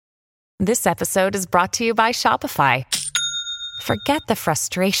This episode is brought to you by Shopify. Forget the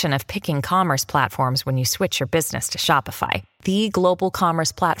frustration of picking commerce platforms when you switch your business to Shopify, the global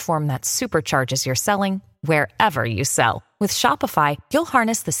commerce platform that supercharges your selling wherever you sell. With Shopify, you'll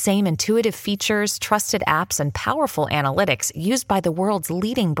harness the same intuitive features, trusted apps, and powerful analytics used by the world's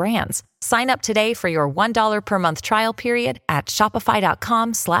leading brands. Sign up today for your $1 per month trial period at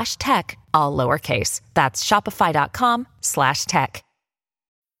shopify.com/tech, all lowercase. That's shopify.com/tech.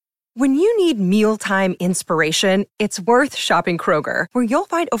 When you need mealtime inspiration, it's worth shopping Kroger, where you'll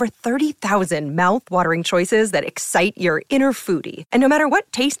find over 30,000 mouth-watering choices that excite your inner foodie. And no matter what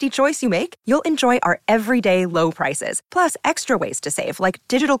tasty choice you make, you'll enjoy our everyday low prices, plus extra ways to save, like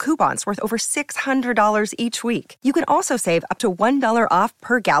digital coupons worth over $600 each week. You can also save up to $1 off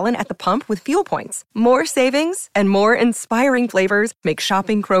per gallon at the pump with fuel points. More savings and more inspiring flavors make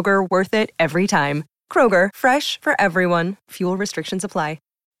shopping Kroger worth it every time. Kroger, fresh for everyone. Fuel restrictions apply.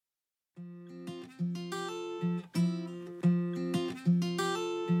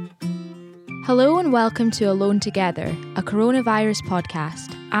 Hello and welcome to Alone Together, a coronavirus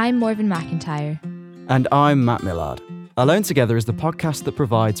podcast. I'm Morven McIntyre. And I'm Matt Millard. Alone Together is the podcast that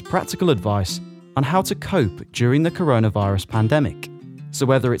provides practical advice on how to cope during the coronavirus pandemic. So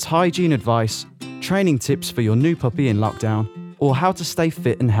whether it's hygiene advice, training tips for your new puppy in lockdown, or how to stay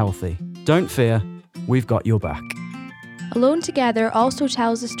fit and healthy, don't fear, we've got your back. Alone Together also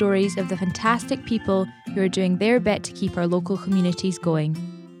tells the stories of the fantastic people who are doing their bit to keep our local communities going.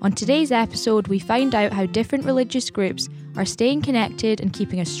 On today's episode, we find out how different religious groups are staying connected and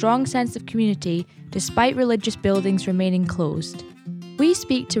keeping a strong sense of community despite religious buildings remaining closed. We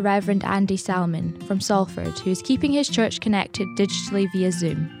speak to Reverend Andy Salmon from Salford, who is keeping his church connected digitally via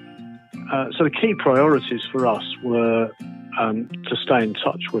Zoom. So the key priorities for us were to stay in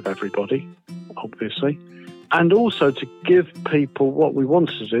touch with everybody, obviously, and also to give people what we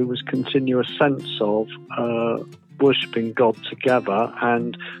wanted to do was continue a sense of worshipping God together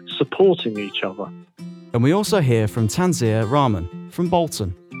and supporting each other. And we also hear from Tanzir Rahman from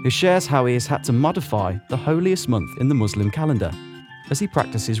Bolton, who shares how he has had to modify the holiest month in the Muslim calendar as he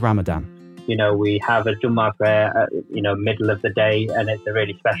practices Ramadan. You know, we have a Jummah prayer at, middle of the day, and it's a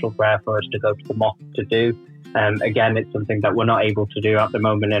really special prayer for us to go to the mosque to do. Again, it's something that we're not able to do at the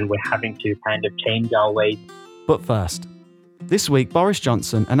moment, and we're having to kind of change our ways. But first, this week Boris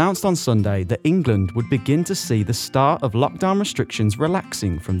Johnson announced on Sunday that England would begin to see the start of lockdown restrictions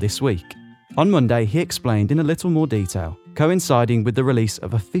relaxing from this week. On Monday, he explained in a little more detail, coinciding with the release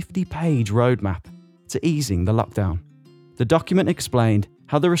of a 50-page roadmap to easing the lockdown. The document explained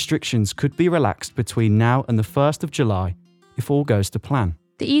how the restrictions could be relaxed between now and the 1st of July if all goes to plan.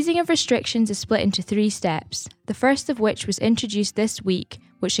 The easing of restrictions is split into 3 steps, the first of which was introduced this week,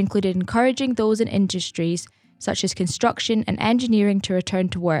 which included encouraging those in industries such as construction and engineering to return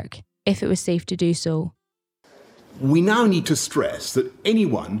to work, if it was safe to do so. We now need to stress that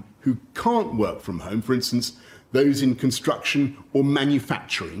anyone who can't work from home, for instance, those in construction or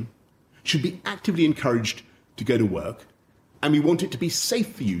manufacturing, should be actively encouraged to go to work, and we want it to be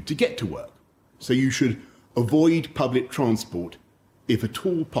safe for you to get to work. So you should avoid public transport if at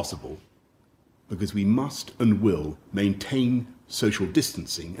all possible, because we must and will maintain social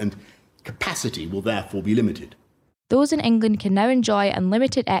distancing, and capacity will therefore be limited. Those in England can now enjoy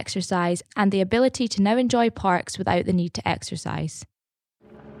unlimited exercise and the ability to now enjoy parks without the need to exercise.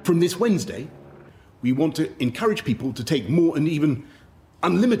 From this Wednesday, we want to encourage people to take more and even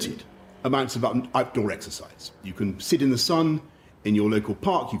unlimited amounts of outdoor exercise. You can sit in the sun in your local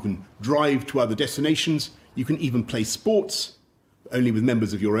park, you can drive to other destinations, you can even play sports, only with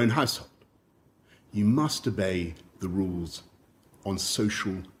members of your own household. You must obey the rules on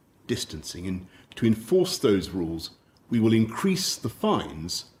social distancing, and to enforce those rules, we will increase the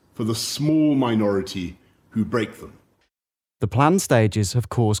fines for the small minority who break them. The planned stages have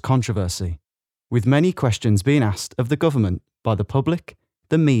caused controversy, with many questions being asked of the government by the public,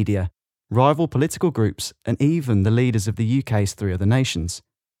 the media, rival political groups, and even the leaders of the UK's 3 other nations,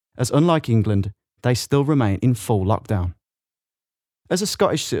 as unlike England, they still remain in full lockdown. As a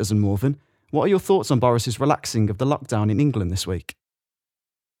Scottish citizen, Morven, what are your thoughts on Boris's relaxing of the lockdown in England this week?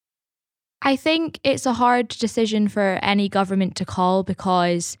 I think it's a hard decision for any government to call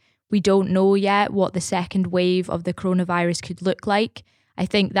because we don't know yet what the second wave of the coronavirus could look like. I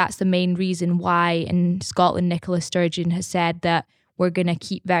think that's the main reason why in Scotland, Nicola Sturgeon has said that we're going to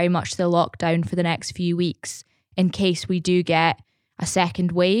keep very much the lockdown for the next few weeks in case we do get a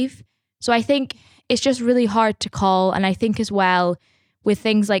second wave. So I think it's just really hard to call. And I think as well, with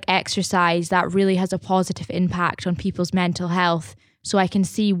things like exercise, that really has a positive impact on people's mental health. So I can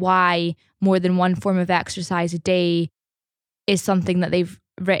see why more than one form of exercise a day is something that they've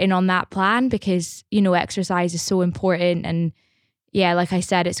written on that plan because, exercise is so important. And yeah, like I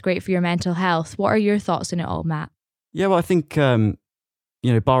said, it's great for your mental health. What are your thoughts on it all, Matt? Yeah, well, I think,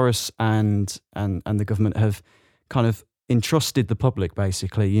 Boris and the government have kind of entrusted the public,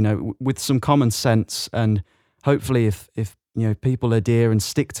 basically, with some common sense. And hopefully if people adhere and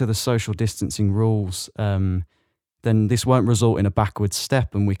stick to the social distancing rules, then this won't result in a backward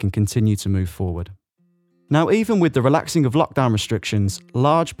step and we can continue to move forward. Now, even with the relaxing of lockdown restrictions,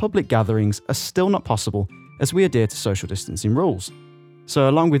 large public gatherings are still not possible as we adhere to social distancing rules. So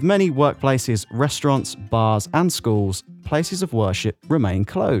along with many workplaces, restaurants, bars and schools, places of worship remain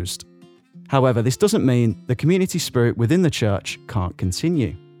closed. However, this doesn't mean the community spirit within the church can't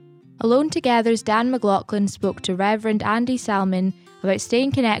continue. Alone Together's Dan McLaughlin spoke to Reverend Andy Salmon about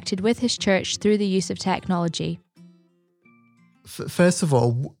staying connected with his church through the use of technology. First of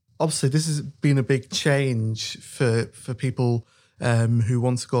all, obviously this has been a big change for people who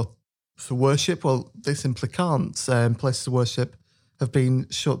want to go for worship. Well, they simply can't. Places of worship have been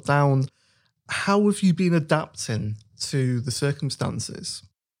shut down. How have you been adapting to the circumstances?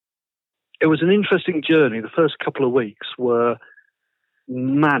 It was an interesting journey. The first couple of weeks were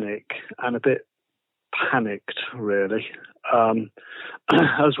manic and a bit panicked, really,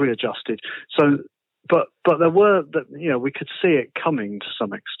 as we adjusted. So, but there were that we could see it coming to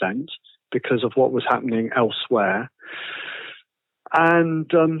some extent because of what was happening elsewhere,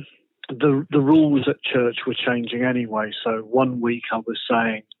 and the rules at church were changing anyway. So one week I was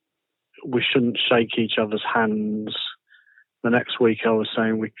saying we shouldn't shake each other's hands. The next week I was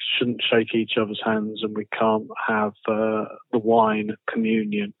saying we shouldn't shake each other's hands and we can't have the wine at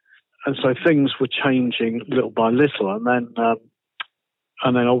communion. And so things were changing little by little. And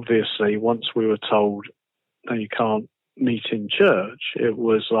then obviously once we were told, no, you can't meet in church, it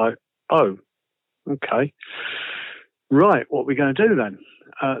was like, oh, okay. Right, what are we going to do then?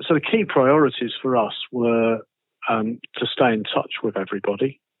 So the key priorities for us were to stay in touch with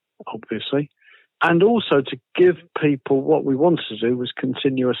everybody, obviously, and also to give people what we wanted to do was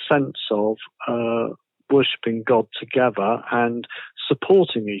continue a sense of worshipping God together and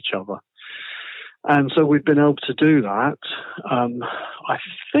supporting each other. And so we've been able to do that, I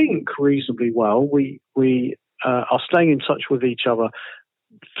think, reasonably well. We are staying in touch with each other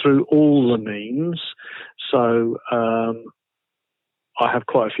through all the means. So I have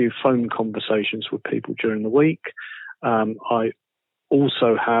quite a few phone conversations with people during the week. I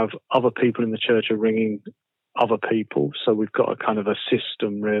also have other people in the church are ringing other people. So we've got a kind of a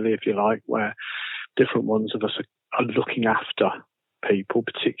system, really, if you like, where different ones of us are looking after people,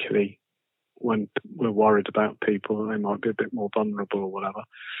 particularly when we're worried about people and they might be a bit more vulnerable or whatever.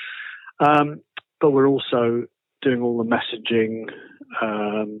 But we're also doing all the messaging,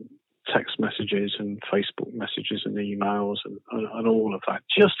 text messages and Facebook messages and emails and all of that,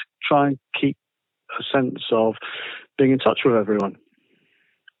 just to try and keep a sense of being in touch with everyone.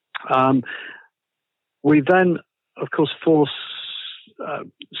 We then, of course, for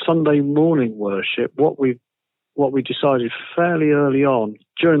Sunday morning worship, what we decided fairly early on,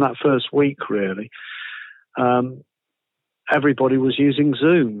 during that first week really, everybody was using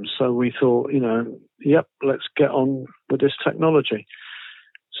Zoom. So we thought, yep, let's get on with this technology.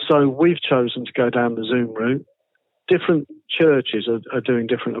 So we've chosen to go down the Zoom route. Different churches are doing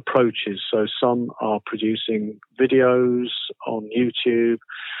different approaches. So some are producing videos on YouTube,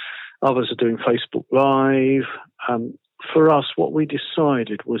 others are doing Facebook Live. For us, what we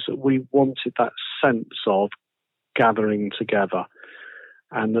decided was that we wanted that sense of gathering together,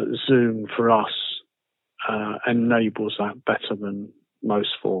 and that Zoom for us enables that better than most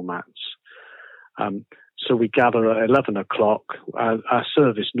formats. So we gather at 11 o'clock. Our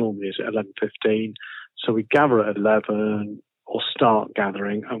service normally is at 11:15. So we gather at 11 or start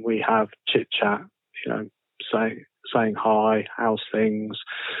gathering, and we have chit chat, saying hi, how's things.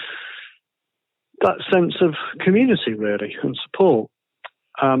 That sense of community really and support.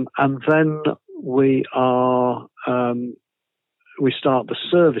 And then we start the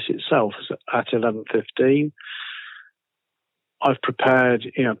service itself at 11:15. I've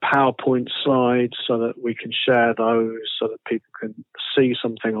prepared, PowerPoint slides so that we can share those, so that people can see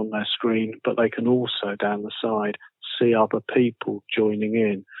something on their screen, but they can also down the side see other people joining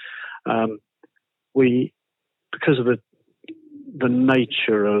in. Because of the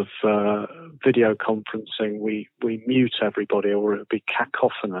nature of video conferencing, we mute everybody, or it would be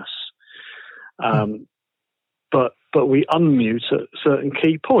cacophonous. But we unmute at certain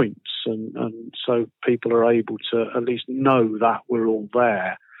key points, and so people are able to at least know that we're all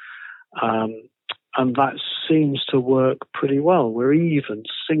there. And that seems to work pretty well. We're even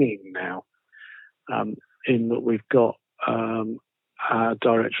singing now, in that we've got our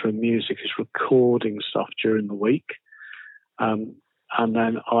director of music, is recording stuff during the week. And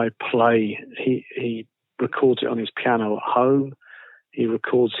then I play, he records it on his piano at home. He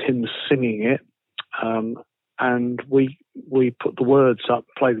records him singing it. And we put the words up,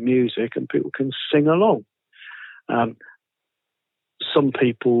 play the music, and people can sing along. Some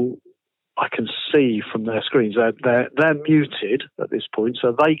people I can see from their screens, they're muted at this point,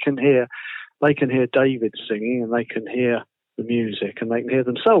 so they can hear David singing, and they can hear the music, and they can hear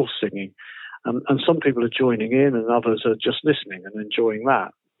themselves singing. And some people are joining in, and others are just listening and enjoying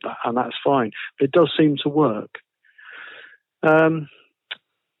that, and that's fine. But it does seem to work.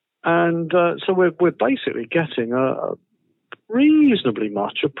 So we're basically getting a reasonably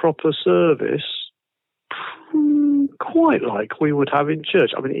much a proper service, quite like we would have in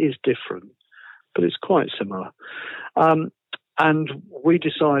church. I mean, it is different, but it's quite similar. And we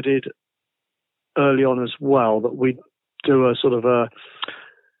decided early on as well that we'd do a sort of a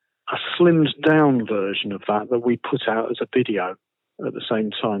slimmed down version of that we put out as a video at the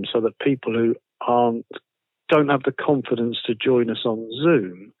same time, so that people who don't have the confidence to join us on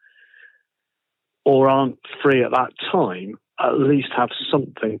Zoom or aren't free at that time, at least have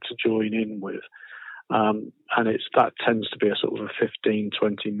something to join in with. And that tends to be a sort of a 15,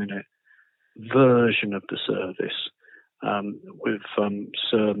 20-minute version of the service, with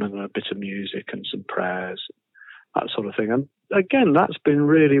sermon and a bit of music and some prayers, that sort of thing. And again, that's been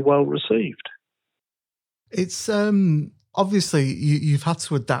really well received. It's obviously you've had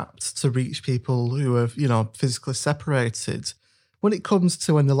to adapt to reach people who are, physically separated. When it comes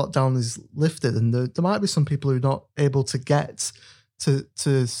to when the lockdown is lifted, and there might be some people who are not able to get to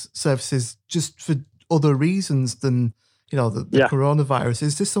services just for other reasons than the coronavirus.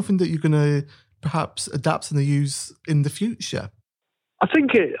 Is this something that you're going to perhaps adapt and use in the future? I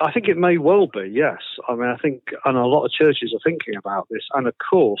think it may well be, yes. I mean, and a lot of churches are thinking about this. And of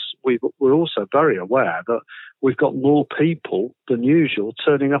course, we're also very aware that we've got more people than usual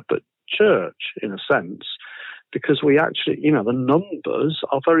turning up at church, in a sense, because we actually, the numbers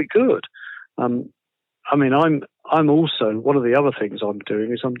are very good. I mean, I'm also, one of the other things I'm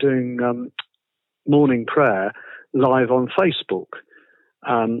doing is I'm doing morning prayer live on Facebook.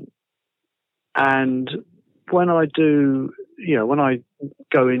 And when I do, when I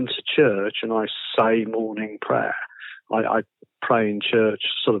go into church and I say morning prayer, I pray in church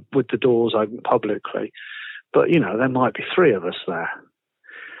sort of with the doors open publicly, but there might be 3 of us there.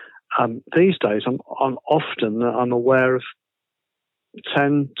 These days I'm aware of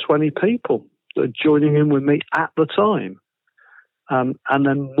 10, 20 people that are joining in with me at the time, and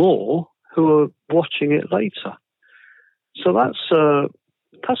then more who are watching it later. So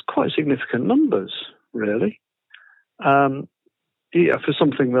that's quite significant numbers, really. For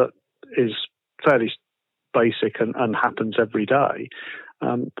something that is fairly basic and happens every day,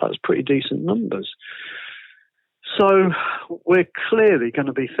 that's pretty decent numbers. So we're clearly going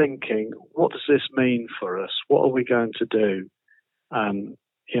to be thinking, what does this mean for us? What are we going to do?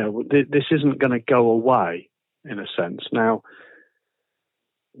 This isn't going to go away, in a sense. Now,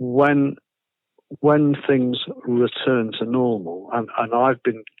 when things return to normal, and I've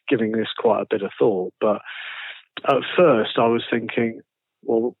been giving this quite a bit of thought, but at first I was thinking,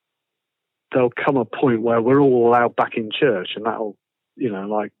 well, there'll come a point where we're all allowed back in church, and that'll,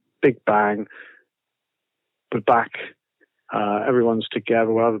 like big bang, we're back, everyone's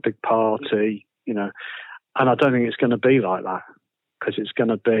together, we'll have a big party, and I don't think it's going to be like that, because it's going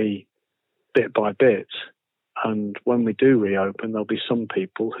to be bit by bit. And when we do reopen, there'll be some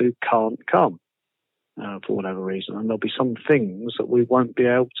people who can't come for whatever reason, and there'll be some things that we won't be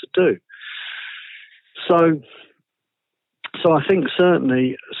able to do. So I think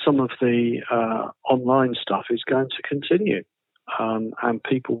certainly some of the online stuff is going to continue, and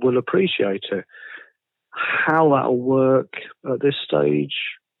people will appreciate it. How that'll work at this stage,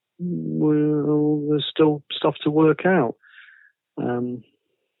 there's still stuff to work out.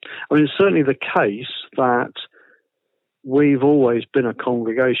 It's certainly the case that we've always been a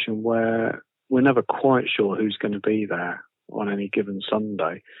congregation where we're never quite sure who's going to be there on any given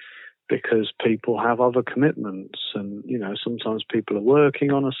Sunday, because people have other commitments, and sometimes people are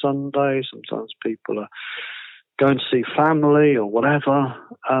working on a Sunday, sometimes people are going to see family or whatever,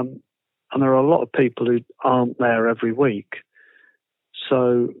 and there are a lot of people who aren't there every week.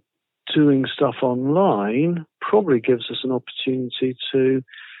 So doing stuff online probably gives us an opportunity to,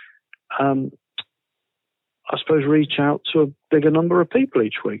 I suppose, reach out to a bigger number of people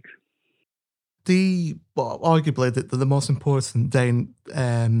each week. Arguably the most important day in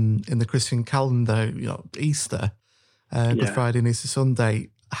the Christian calendar, Easter, Good Friday and Easter Sunday,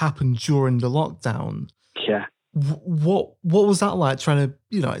 happened during the lockdown. Yeah. What was that like? Trying to,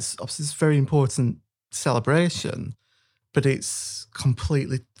 it's obviously it's a very important celebration, but it's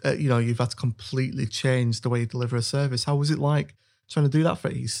completely, you've had to completely change the way you deliver a service. How was it like trying to do that for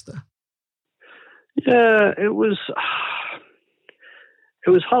Easter? Yeah, it was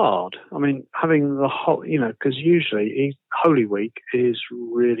hard. I mean, having the whole, because usually Holy Week is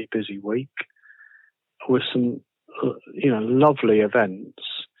really busy week with some, lovely events.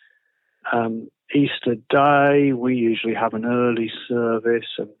 Easter Day, we usually have an early service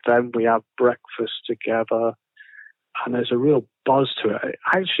and then we have breakfast together. And there's a real buzz to it.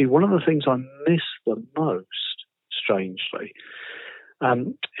 Actually, one of the things I miss the most, strangely,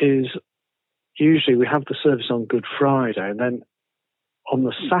 is usually we have the service on Good Friday, and then on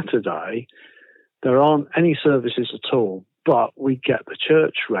the Saturday, there aren't any services at all, but we get the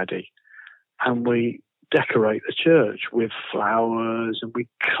church ready and we decorate the church with flowers and we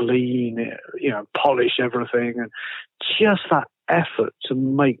clean it, polish everything, and just that effort to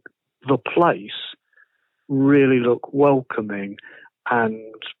make the place really look welcoming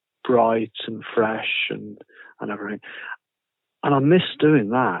and bright and fresh and everything. And I miss doing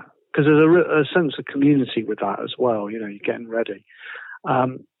that because there's a sense of community with that as well. You're getting ready.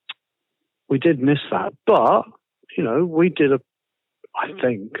 We did miss that, but we did I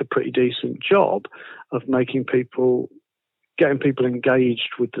think a pretty decent job of getting people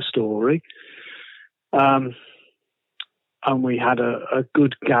engaged with the story. And we had a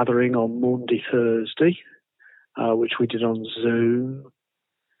good gathering on Maundy Thursday, which we did on Zoom,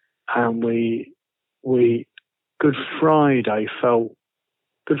 and Good Friday felt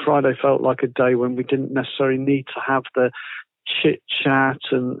like a day when we didn't necessarily need to have the chit chat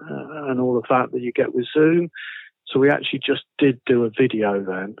and all of that you get with Zoom. So we actually just did do a video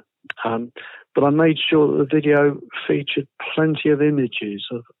then, but I made sure that the video featured plenty of images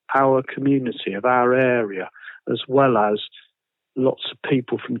of our community, of our area, as well as lots of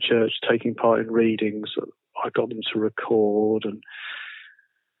people from church taking part in readings that I got them to record,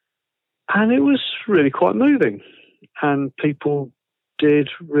 and it was really quite moving, and people did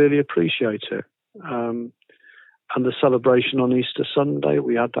really appreciate it. And the celebration on Easter Sunday,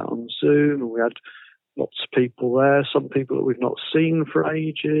 we had that on Zoom, and we had lots of people there, some people that we've not seen for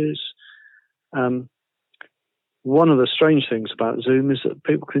ages. One of the strange things about Zoom is that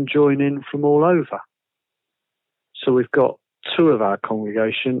people can join in from all over. So we've got two of our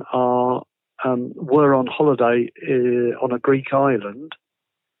congregation were on holiday on a Greek island,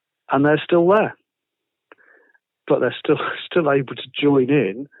 and they're still there. But they're still able to join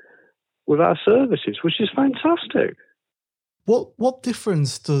in with our services, which is fantastic. What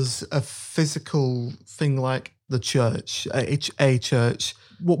difference does a physical thing like the church, a church,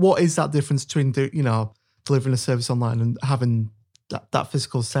 what is that difference between delivering a service online and having that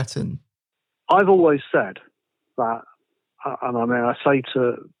physical setting? I've always said that, and I mean, I say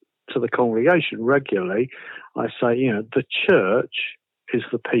to the congregation regularly, I say, the church is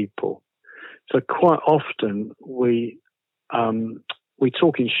the people. So quite often we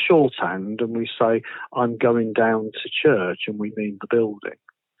talk in shorthand and we say, I'm going down to church, and we mean the building.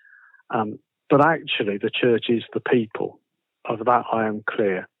 But actually the church is the people. Of that I am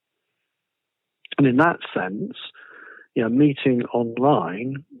clear. And in that sense, meeting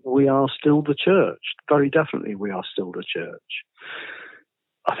online, we are still the church. Very definitely we are still the church.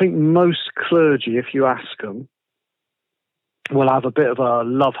 I think most clergy, if you ask them, will have a bit of a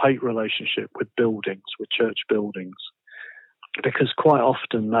love-hate relationship with buildings, with church buildings, because quite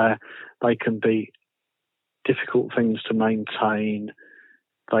often they can be difficult things to maintain.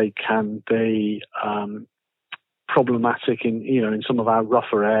 They can be problematic in some of our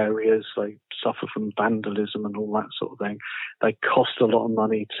rougher areas. They suffer from vandalism and all that sort of thing. They cost a lot of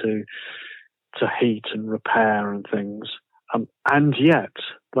money to heat and repair and things. And yet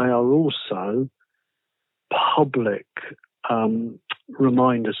they are also public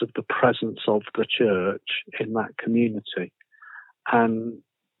reminders of the presence of the church in that community. And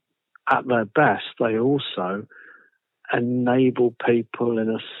at their best, they also enable people in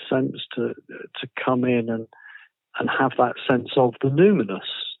a sense to come in and have that sense of the numinous,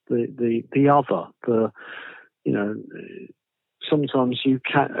 the other, sometimes you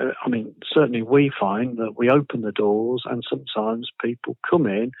can, certainly we find that we open the doors and sometimes people come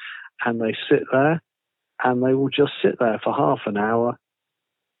in and they sit there and they will just sit there for half an hour,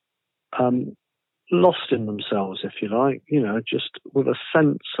 lost in themselves, if you like, just with a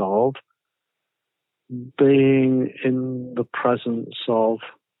sense of being in the presence of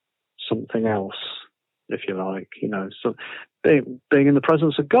something else, if you like, so being in the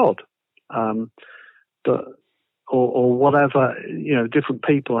presence of God, but or whatever, different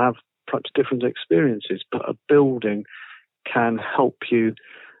people have perhaps different experiences, but a building can help you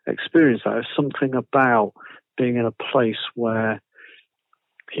experience that. There's something about being in a place where,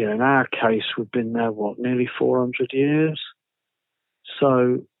 in our case, we've been there, nearly 400 years?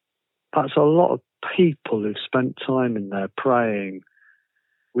 So that's a lot of people who've spent time in there praying,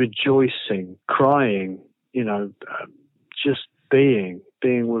 rejoicing, crying, just being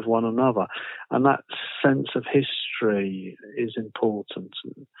with one another. And that sense of history is important,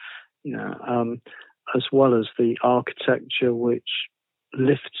 as well as the architecture which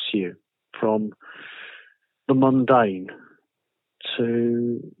lifts you from the mundane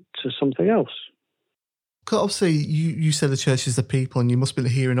to something else. Obviously, you said the church is the people, and you must be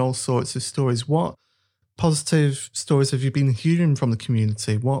hearing all sorts of stories. What positive stories have you been hearing from the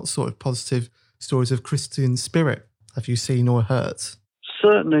community? What sort of positive stories of Christian spirit have you seen or heard?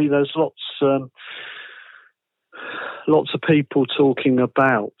 Certainly, there's lots of people talking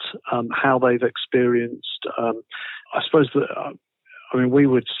about how they've experienced. I suppose that we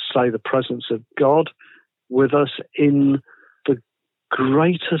would say the presence of God with us in the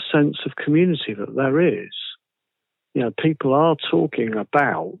greater sense of community that there is. People are talking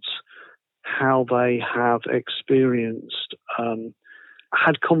about how they have experienced,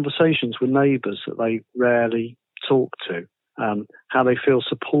 had conversations with neighbours that they rarely talk to, how they feel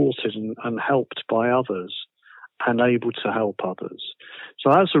supported and helped by others and able to help others.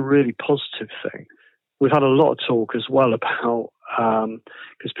 So that's a really positive thing. We've had a lot of talk as well about,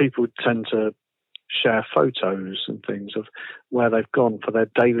 because people tend to share photos and things of where they've gone for their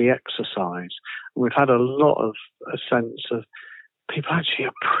daily exercise. And we've had a lot of a sense of people actually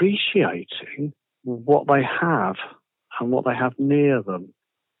appreciating what they have and what they have near them.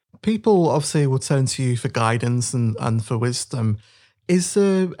 People obviously will turn to you for guidance and for wisdom. Is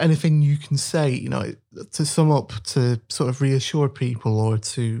there anything you can say, to sum up, to sort of reassure people or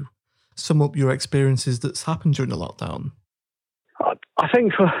to sum up your experiences that's happened during the lockdown? I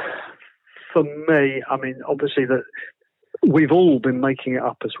think for me, obviously that we've all been making it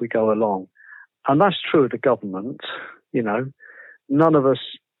up as we go along. And that's true of the government. None of us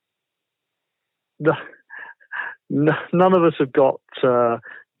have got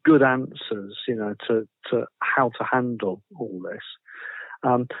good answers, to how to handle all this.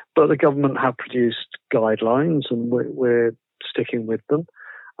 But the government have produced guidelines, and we're sticking with them,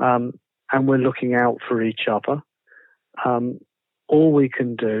 and we're looking out for each other. All we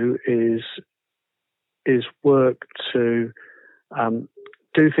can do is work to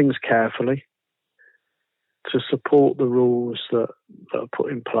do things carefully, to support the rules that are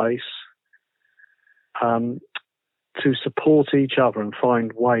put in place, to support each other and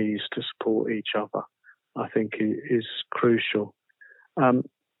find ways to support each other, I think is crucial. And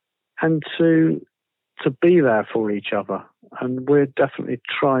to be there for each other. And we're definitely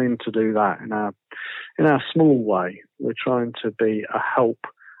trying to do that in our small way. We're trying to be a help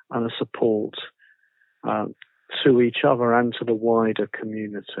and a support to each other and to the wider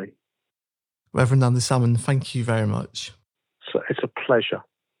community. Reverend Andy Salmon, thank you very much. So it's a pleasure.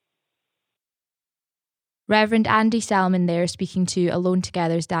 Reverend Andy Salmon there speaking to Alone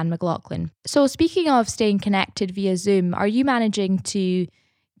Together's Dan McLaughlin. So speaking of staying connected via Zoom, are you managing to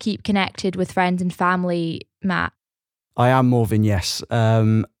keep connected with friends and family, Matt? I am, Morvin, yes.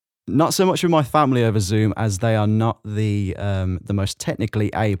 Not so much with my family over Zoom, as they are not the most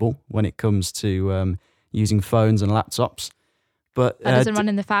technically able when it comes to using phones and laptops. But that doesn't run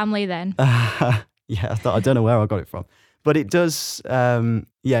in the family then. Yeah, I don't know where I got it from. But it does,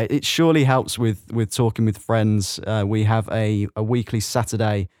 it surely helps with talking with friends. We have a weekly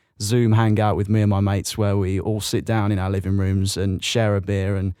Saturday Zoom hangout with me and my mates where we all sit down in our living rooms and share a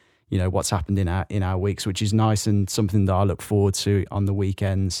beer and, what's happened in our weeks, which is nice and something that I look forward to on the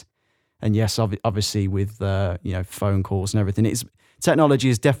weekends. And yes, obviously with, phone calls and everything, technology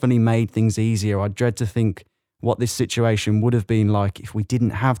has definitely made things easier. I dread to think what this situation would have been like if we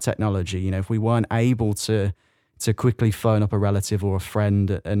didn't have technology, if we weren't able to quickly phone up a relative or a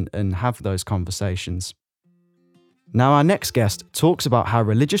friend and have those conversations. Now, our next guest talks about how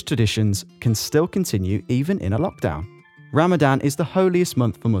religious traditions can still continue even in a lockdown. Ramadan is the holiest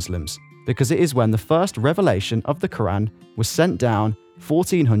month for Muslims because it is when the first revelation of the Quran was sent down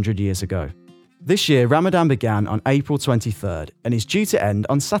 1400 years ago. This year, Ramadan began on April 23rd and is due to end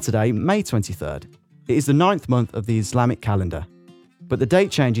on Saturday, May 23rd. It is the 9th month of the Islamic calendar, but the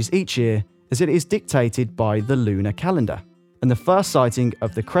date changes each year as it is dictated by the lunar calendar and the first sighting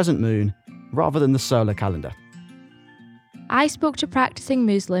of the crescent moon rather than the solar calendar. I spoke to practicing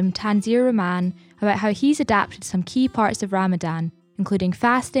Muslim Tanzir Rahman about how he's adapted some key parts of Ramadan, including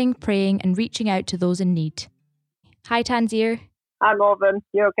fasting, praying and reaching out to those in need. Hi Tanzir. Hi Morvin,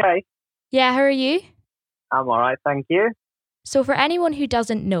 you okay? Yeah, how are you? I'm all right, thank you. So for anyone who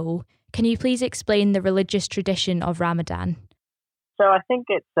doesn't know, can you please explain the religious tradition of Ramadan? So I think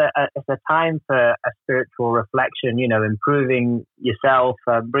it's a time for a spiritual reflection, improving yourself,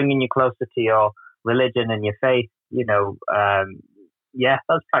 bringing you closer to your religion and your faith,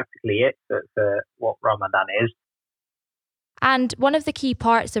 that's practically it for what Ramadan is. And one of the key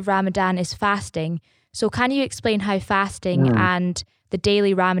parts of Ramadan is fasting. So can you explain how fasting and the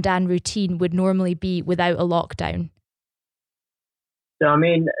daily Ramadan routine would normally be without a lockdown? So, I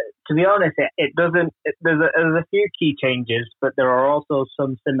mean, to be honest, it doesn't. There's a few key changes, but there are also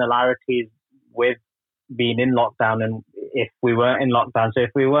some similarities with being in lockdown and if we weren't in lockdown. So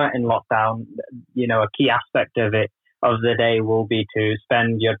if we weren't in lockdown, a key aspect of the day will be to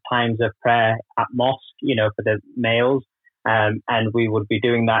spend your times of prayer at mosque, for the males. And we would be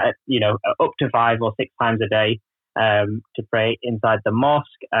doing that, up to 5 or 6 times a day to pray inside the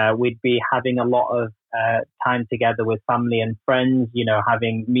mosque. We'd be having a lot of time together with family and friends,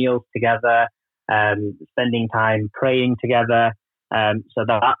 having meals together, spending time praying together. So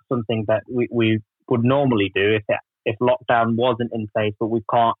that's something that we would normally do if lockdown wasn't in place, but we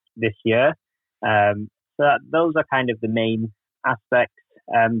can't this year. Those are kind of the main aspects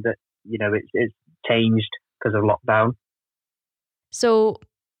that, it's changed because of lockdown. So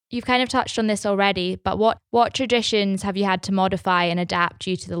you've kind of touched on this already, but what traditions have you had to modify and adapt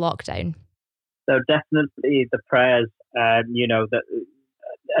due to the lockdown? So definitely the prayers,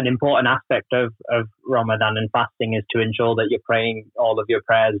 an important aspect of Ramadan and fasting is to ensure that you're praying all of your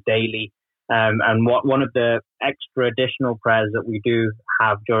prayers daily. And one of the extra additional prayers that we do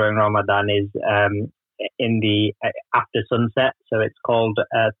have during Ramadan is in the after sunset. So it's called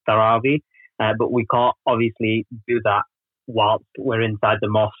Tarawih, but we can't obviously do that whilst we're inside the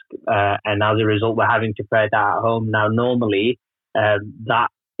mosque, and as a result we're having to pray that at home. Now normally that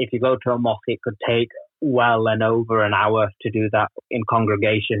if you go to a mosque it could take well and over an hour to do that in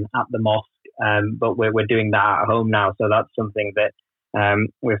congregation at the mosque, but we're doing that at home now, so that's something that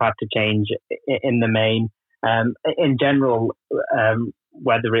we've had to change in the main. In general,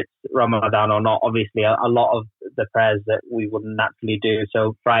 whether it's Ramadan or not, obviously a lot of the prayers that we wouldn't naturally do.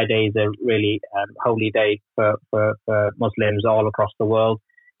 So Friday is a really holy day for Muslims all across the world.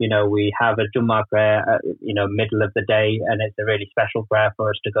 We have a Jummah prayer, middle of the day, and it's a really special prayer for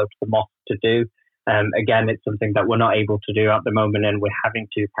us to go to the mosque to do. Again, it's something that we're not able to do at the moment, and we're having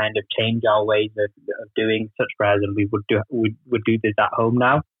to kind of change our ways of doing such prayers, and we would do this at home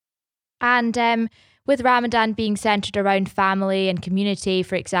now. And with Ramadan being centered around family and community,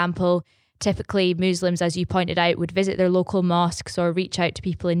 for example, typically Muslims, as you pointed out, would visit their local mosques or reach out to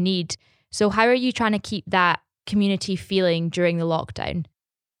people in need. So how are you trying to keep that community feeling during the lockdown?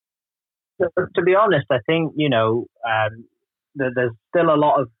 To be honest, I think, there's still a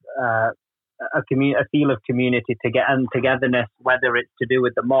lot of a feel of community and togetherness, whether it's to do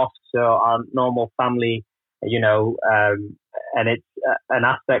with the mosques or our normal family, and it's an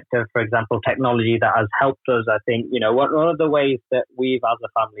aspect of, for example, technology that has helped us. I think, one of the ways that we've as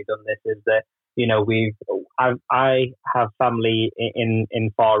a family done this is that, I have family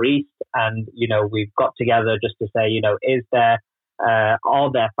in Far East, and, we've got together just to say, is there,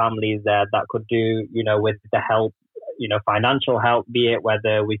 are there families there that could do, with the help, financial help, be it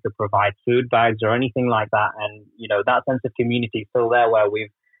whether we could provide food bags or anything like that. And, that sense of community is still there, where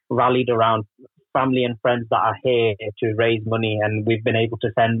we've rallied around family and friends that are here to raise money, and we've been able to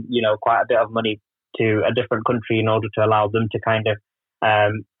send quite a bit of money to a different country in order to allow them to kind of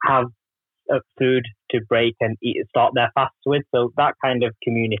have food to break and start their fasts with. So that kind of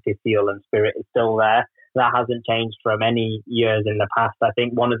community feel and spirit is still there. That hasn't changed from any years in the past. I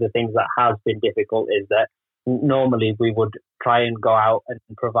think one of the things that has been difficult is that normally we would try and go out and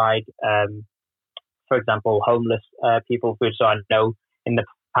provide, for example, homeless people food. So I know in the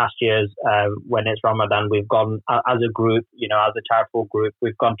past years, when it's Ramadan, we've gone as a group, as a charitable group,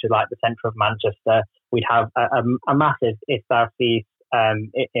 we've gone to like the centre of Manchester. We'd have a massive iftar feast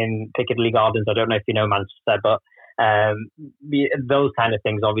in Piccadilly Gardens. I don't know if you know Manchester, but those kind of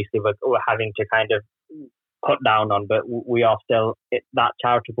things, obviously, we're having to kind of cut down on, but we are still, that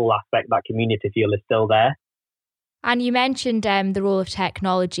charitable aspect, that community feel is still there. And you mentioned the role of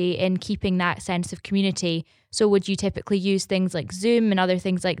technology in keeping that sense of community. So would you typically use things like Zoom and other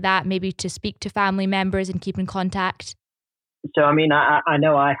things like that, maybe to speak to family members and keep in contact? So, I mean, I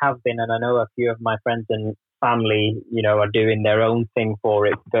know I have been, and I know a few of my friends and family, are doing their own thing for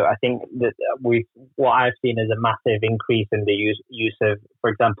it. But I think that what I've seen is a massive increase in the use of,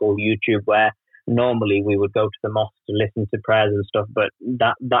 for example, YouTube, where normally we would go to the mosque to listen to prayers and stuff, but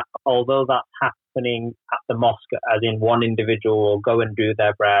that although that's happening at the mosque, as in one individual will go and do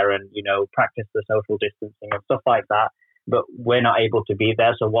their prayer and, you know, practice the social distancing and stuff like that, but we're not able to be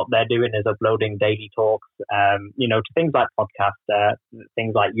there. So what they're doing is uploading daily talks, you know, to things like podcasts,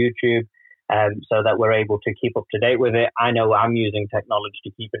 things like YouTube, so that we're able to keep up to date with it. I know I'm using technology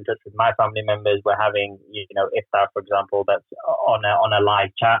to keep in touch with my family members. We're having, you know, iftar, for example, that's on a live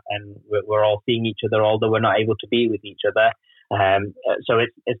chat, and we're all seeing each other, although we're not able to be with each other. So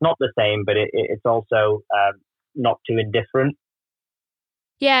it's not the same, but it's also not too indifferent.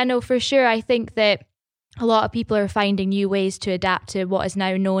 Yeah, no, for sure. I think that a lot of people are finding new ways to adapt to what is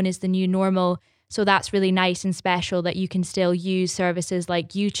now known as the new normal. So that's really nice and special that you can still use services like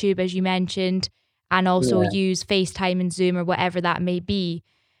YouTube, as you mentioned, and also use FaceTime and Zoom or whatever that may be.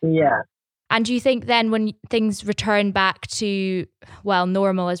 Yeah. And do you think then when things return back to, well,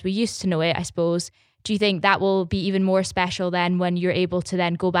 normal as we used to know it, I suppose, do you think that will be even more special then when you're able to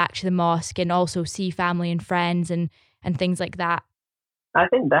then go back to the mosque and also see family and friends and things like that? I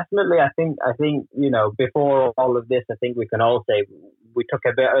think definitely. I think you know, before all of this, I think we can all say we took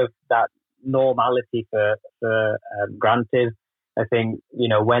a bit of that normality for granted. I think, you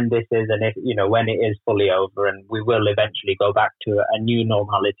know, when this is, and if, you know, when it is fully over, and we will eventually go back to a new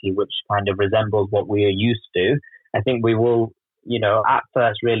normality which kind of resembles what we are used to, I think we will, you know, at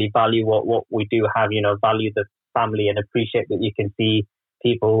first really value what we do have, you know, value the family and appreciate that you can see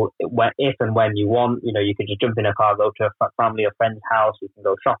people if and when you want. You know, you can just jump in a car, go to a family or friend's house, you can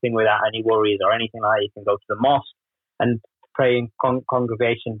go shopping without any worries or anything like that. You can go to the mosque and pray in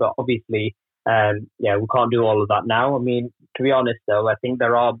congregation, but obviously, we can't do all of that now. I mean, to be honest though, I think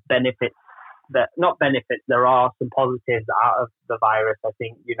there are benefits, there are some positives out of the virus. I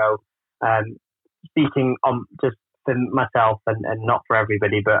think, you know, speaking on just for myself and not for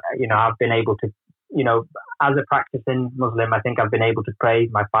everybody, but, you know, I've been able to, you know, as a practicing Muslim, I think I've been able to pray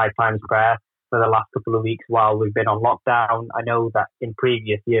my 5 times prayer for the last couple of weeks while we've been on lockdown. I know that in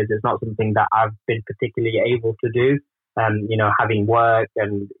previous years, it's not something that I've been particularly able to do. You know, having work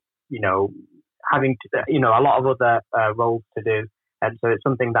and, you know, having to, you know, a lot of other roles to do. And so it's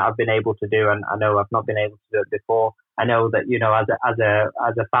something that I've been able to do, and I know I've not been able to do it before. I know that, you know, as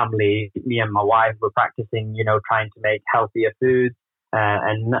a family, me and my wife were practicing, you know, trying to make healthier food.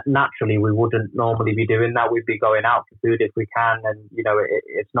 And naturally, we wouldn't normally be doing that. We'd be going out for food if we can. And, you know,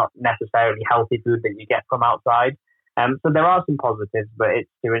 it's not necessarily healthy food that you get from outside. So there are some positives, but it's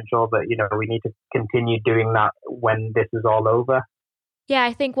to ensure that, you know, we need to continue doing that when this is all over. Yeah,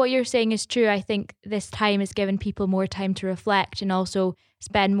 I think what you're saying is true. I think this time has given people more time to reflect and also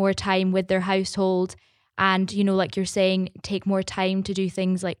spend more time with their household. And, you know, like you're saying, take more time to do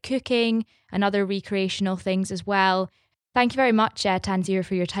things like cooking and other recreational things as well. Thank you very much, Tanzir,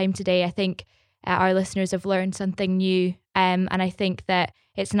 for your time today. I think our listeners have learned something new. And I think that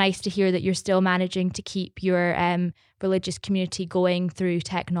it's nice to hear that you're still managing to keep your religious community going through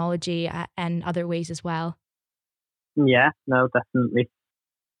technology and other ways as well. Yeah, no, definitely.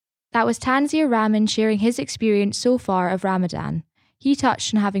 That was Tanzir Rahman sharing his experience so far of Ramadan. He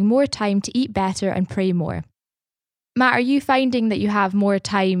touched on having more time to eat better and pray more. Matt, are you finding that you have more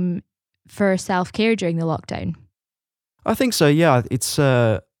time for self-care during the lockdown? I think so, yeah. It's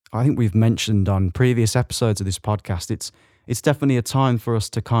I think we've mentioned on previous episodes of this podcast, it's definitely a time for us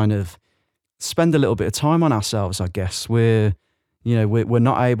to kind of spend a little bit of time on ourselves, I guess. We're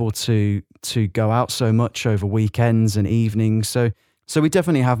not able to go out so much over weekends and evenings. So we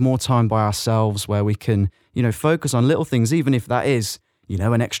definitely have more time by ourselves where we can, you know, focus on little things, even if that is, you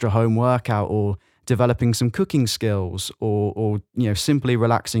know, an extra home workout or developing some cooking skills or you know, simply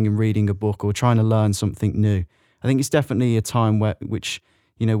relaxing and reading a book or trying to learn something new. I think it's definitely a time which,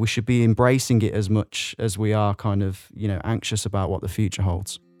 you know, we should be embracing it as much as we are kind of, you know, anxious about what the future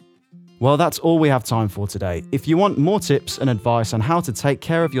holds. Well, that's all we have time for today. If you want more tips and advice on how to take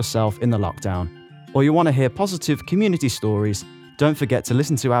care of yourself in the lockdown, or you want to hear positive community stories, don't forget to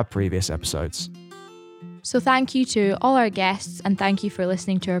listen to our previous episodes. So thank you to all our guests and thank you for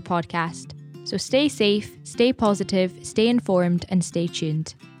listening to our podcast. So stay safe, stay positive, stay informed and stay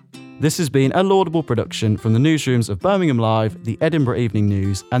tuned. This has been a laudable production from the newsrooms of Birmingham Live, the Edinburgh Evening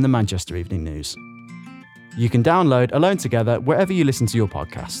News and the Manchester Evening News. You can download Alone Together wherever you listen to your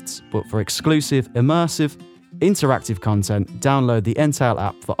podcasts, but for exclusive, immersive, interactive content, download the Entail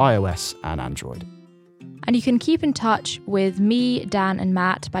app for iOS and Android. And you can keep in touch with me, Dan and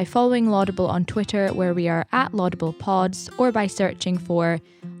Matt by following Laudable on Twitter, where we are at LaudablePods, or by searching for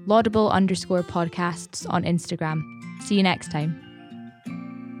Laudable_podcasts on Instagram. See you next time.